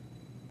Spirit."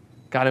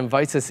 God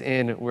invites us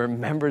in. We're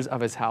members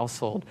of his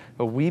household,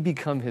 but we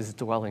become his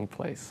dwelling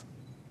place.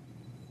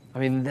 I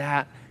mean,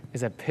 that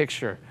is a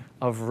picture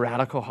of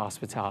radical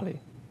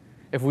hospitality.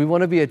 If we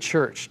want to be a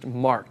church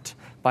marked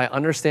by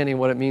understanding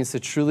what it means to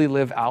truly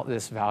live out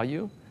this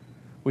value,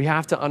 we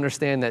have to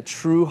understand that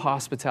true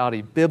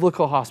hospitality,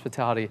 biblical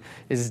hospitality,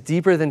 is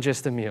deeper than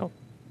just a meal.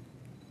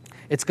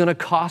 It's going to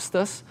cost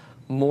us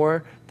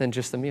more than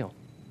just a meal.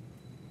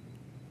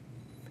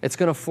 It's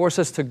going to force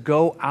us to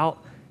go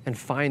out and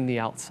find the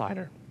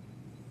outsider.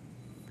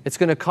 It's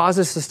going to cause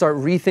us to start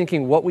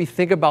rethinking what we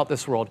think about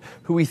this world,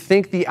 who we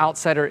think the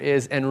outsider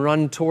is, and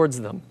run towards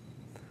them.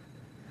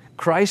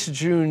 Christ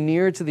drew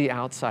near to the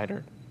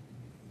outsider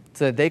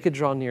so that they could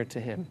draw near to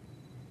him.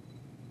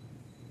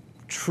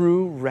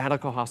 True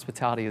radical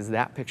hospitality is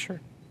that picture.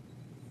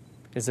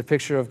 It's a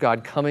picture of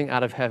God coming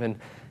out of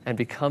heaven and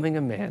becoming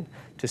a man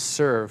to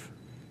serve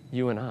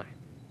you and I.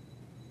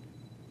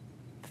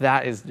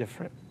 That is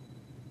different.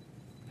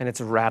 And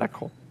it's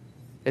radical.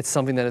 It's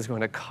something that is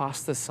going to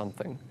cost us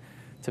something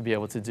to be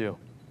able to do.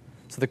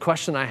 So the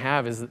question I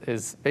have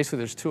is basically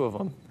there's two of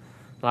them.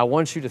 And I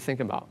want you to think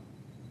about.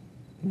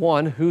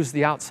 One, who's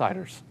the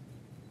outsiders?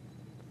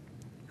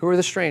 Who are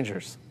the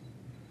strangers?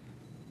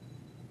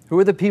 Who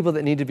are the people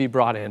that need to be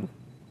brought in?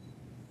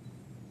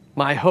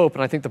 My hope,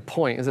 and I think the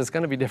point, is it's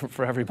going to be different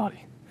for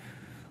everybody.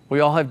 We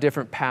all have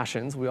different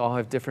passions. We all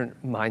have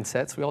different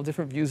mindsets. We all have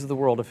different views of the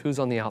world of who's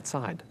on the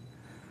outside.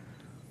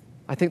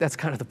 I think that's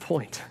kind of the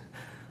point.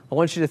 I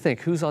want you to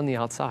think, who's on the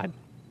outside?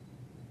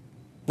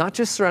 Not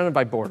just surrounded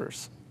by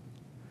borders.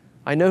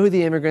 I know who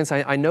the immigrants,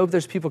 I know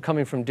there's people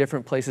coming from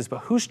different places,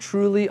 but who's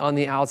truly on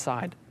the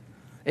outside?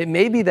 It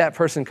may be that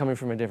person coming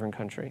from a different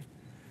country,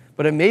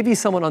 but it may be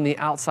someone on the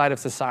outside of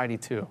society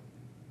too.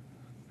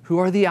 Who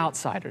are the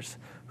outsiders?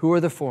 Who are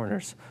the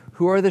foreigners?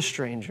 Who are the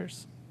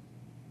strangers?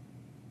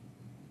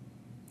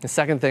 The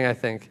second thing I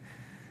think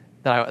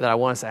that I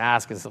want us to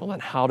ask is, well, then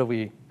how do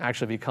we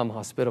actually become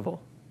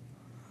hospitable?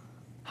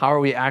 How are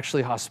we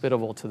actually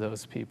hospitable to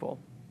those people?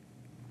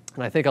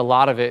 And I think a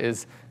lot of it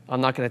is,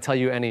 I'm not going to tell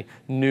you any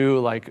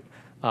new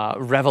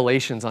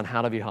revelations on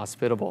how to be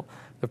hospitable.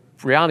 The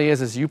reality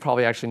is you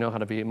probably actually know how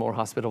to be more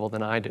hospitable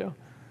than I do.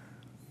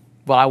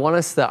 But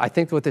I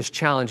think what this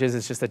challenge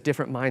is just a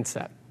different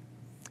mindset.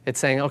 It's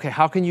saying, okay,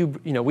 how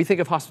can we think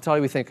of hospitality,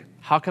 we think,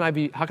 how can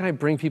I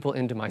bring people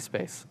into my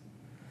space?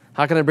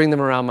 How can I bring them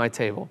around my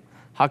table?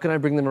 How can I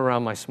bring them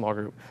around my small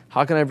group?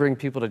 How can I bring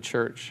people to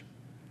church?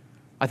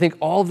 I think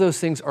all of those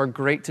things are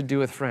great to do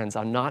with friends.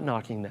 I'm not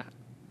knocking that.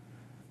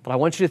 But I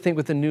want you to think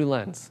with a new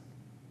lens.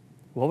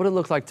 What would it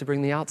look like to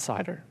bring the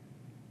outsider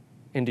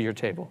into your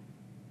table?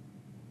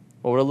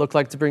 What would it look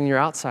like to bring your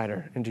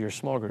outsider into your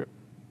small group?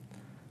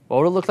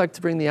 What would it look like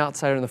to bring the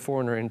outsider and the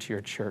foreigner into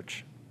your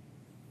church?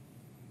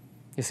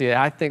 You see,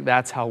 I think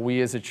that's how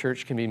we as a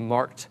church can be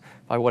marked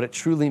by what it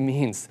truly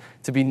means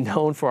to be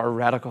known for our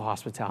radical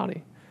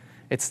hospitality.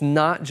 It's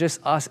not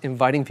just us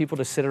inviting people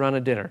to sit around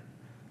a dinner.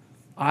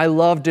 I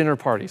love dinner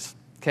parties,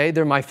 okay?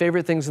 They're my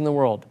favorite things in the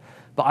world.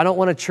 But I don't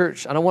want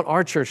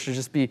our church to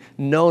just be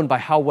known by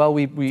how well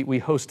we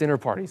host dinner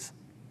parties.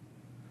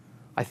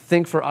 I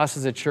think for us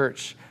as a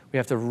church, we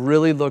have to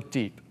really look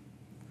deep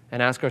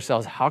and ask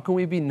ourselves, how can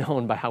we be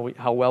known by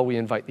how well we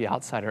invite the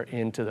outsider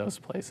into those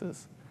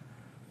places?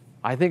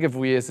 I think if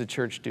we as a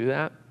church do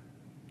that,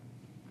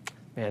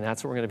 man,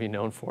 that's what we're going to be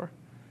known for.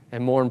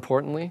 And more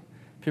importantly,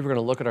 people are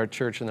going to look at our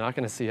church and they're not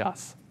going to see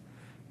us.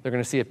 They're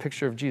going to see a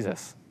picture of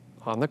Jesus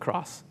on the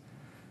cross,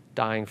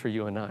 dying for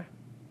you and I.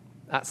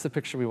 That's the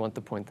picture we want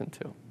to point them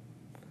to.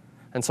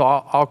 And so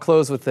I'll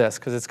close with this,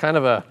 because it's kind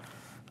of I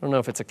don't know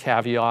if it's a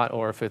caveat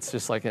or if it's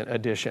just like an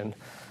addition.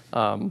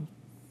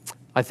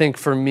 I think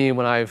for me,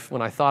 when I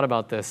thought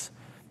about this,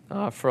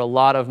 for a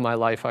lot of my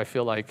life, I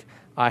feel like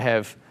I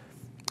have,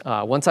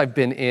 once I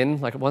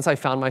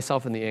found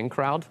myself in the in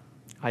crowd,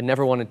 I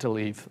never wanted to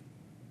leave.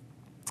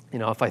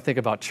 If I think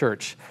about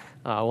church,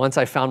 once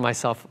I found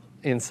myself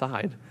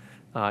inside,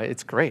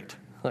 it's great.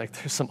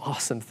 There's some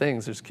awesome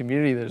things. There's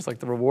community. There's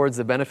the rewards,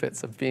 the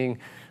benefits of being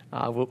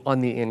on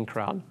the in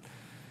crowd.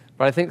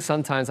 But I think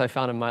sometimes I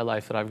found in my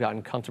life that I've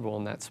gotten comfortable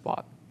in that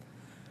spot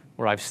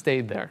where I've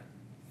stayed there.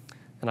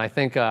 And I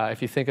think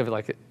if you think of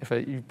it if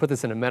you put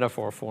this in a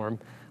metaphor form,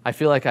 I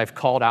feel like I've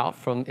called out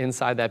from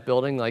inside that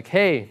building,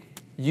 hey,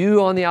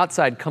 you on the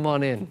outside, come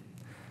on in.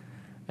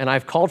 And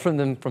I've called from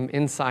them from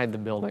inside the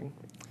building.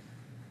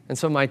 And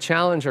so my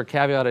challenge or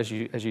caveat as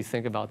you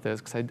think about this,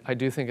 because I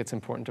do think it's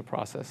important to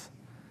process,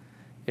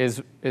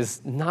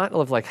 is not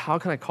of how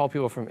can I call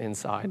people from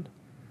inside,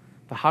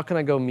 but how can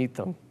I go meet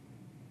them?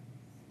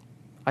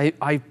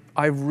 I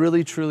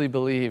really truly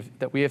believe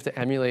that we have to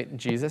emulate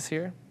Jesus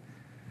here.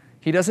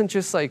 He doesn't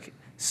just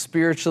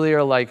spiritually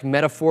or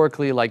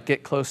metaphorically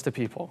get close to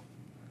people.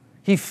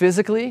 He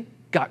physically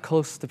got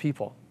close to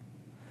people.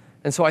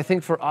 And so I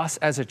think for us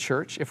as a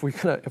church, if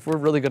we're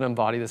really going to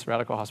embody this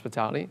radical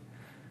hospitality,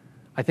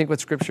 I think what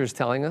Scripture is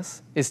telling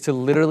us is to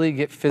literally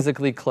get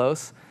physically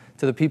close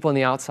to the people on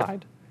the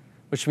outside,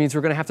 which means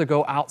we're going to have to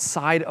go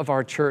outside of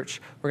our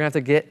church. We're going to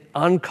have to get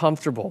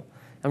uncomfortable,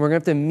 and we're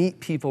going to have to meet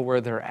people where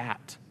they're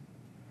at.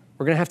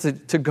 We're going to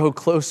have to go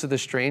close to the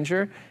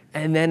stranger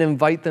and then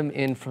invite them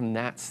in from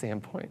that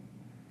standpoint.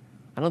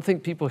 I don't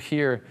think people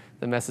hear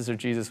the message of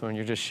Jesus when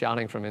you're just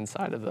shouting from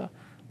inside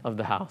of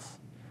the house.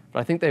 But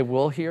I think they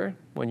will hear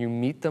when you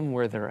meet them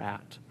where they're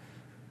at,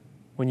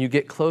 when you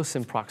get close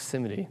in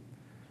proximity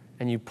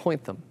and you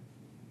point them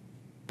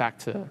back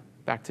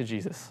to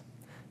Jesus,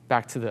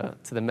 back to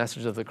the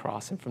message of the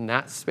cross. And from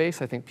that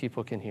space, I think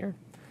people can hear.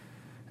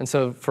 And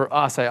so for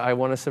us, I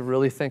want us to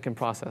really think and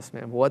process,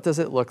 man, what does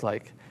it look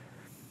like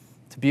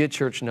to be a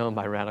church known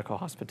by radical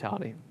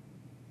hospitality?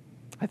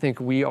 I think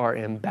we are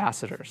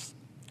ambassadors.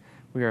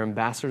 We are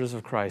ambassadors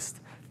of Christ,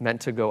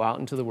 meant to go out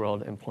into the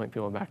world and point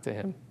people back to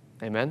him.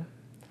 Amen?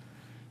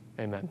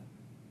 Amen.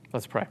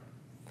 Let's pray.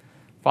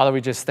 Father,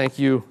 we just thank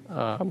you,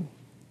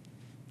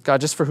 God,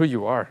 just for who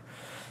you are.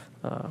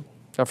 God,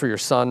 for your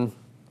Son,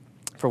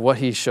 for what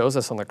he shows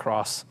us on the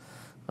cross.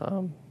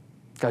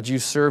 God, you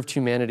served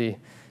humanity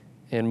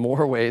in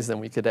more ways than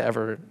we could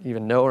ever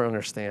even know or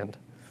understand.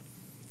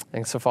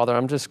 And so, Father,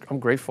 I'm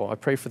grateful. I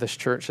pray for this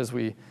church as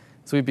we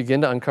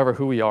begin to uncover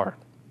who we are.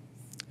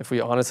 If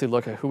we honestly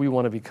look at who we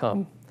want to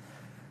become,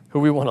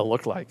 who we want to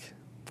look like.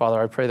 Father,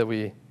 I pray that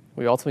we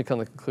ultimately come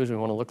to the conclusion we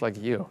want to look like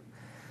you.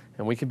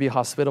 And we can be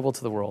hospitable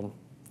to the world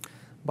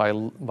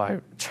by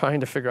trying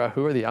to figure out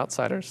who are the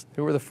outsiders,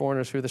 who are the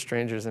foreigners, who are the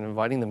strangers, and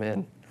inviting them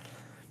in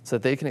so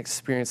that they can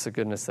experience the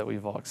goodness that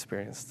we've all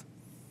experienced.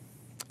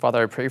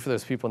 Father, I pray for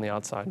those people on the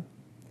outside.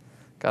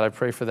 God, I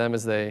pray for them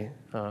as they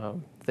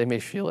may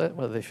feel it,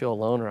 whether they feel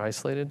alone or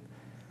isolated,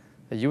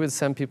 that you would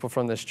send people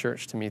from this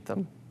church to meet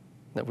them,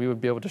 that we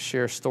would be able to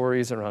share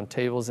stories around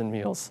tables and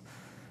meals.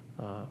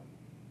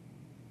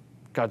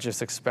 God,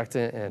 just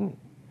expectant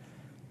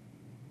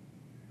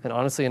and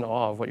honestly in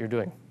awe of what you're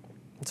doing.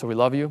 And so we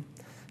love you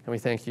and we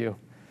thank you.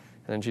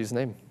 And in Jesus'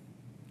 name,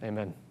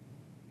 amen.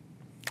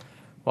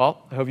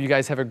 Well, I hope you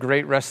guys have a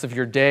great rest of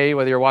your day,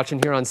 whether you're watching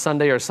here on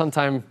Sunday or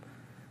sometime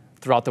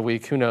throughout the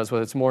week. Who knows,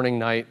 whether it's morning,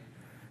 night,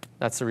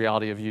 that's the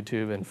reality of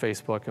YouTube and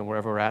Facebook and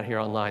wherever we're at here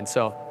online.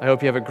 So I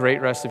hope you have a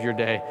great rest of your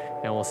day,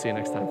 and we'll see you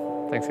next time.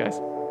 Thanks,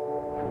 guys.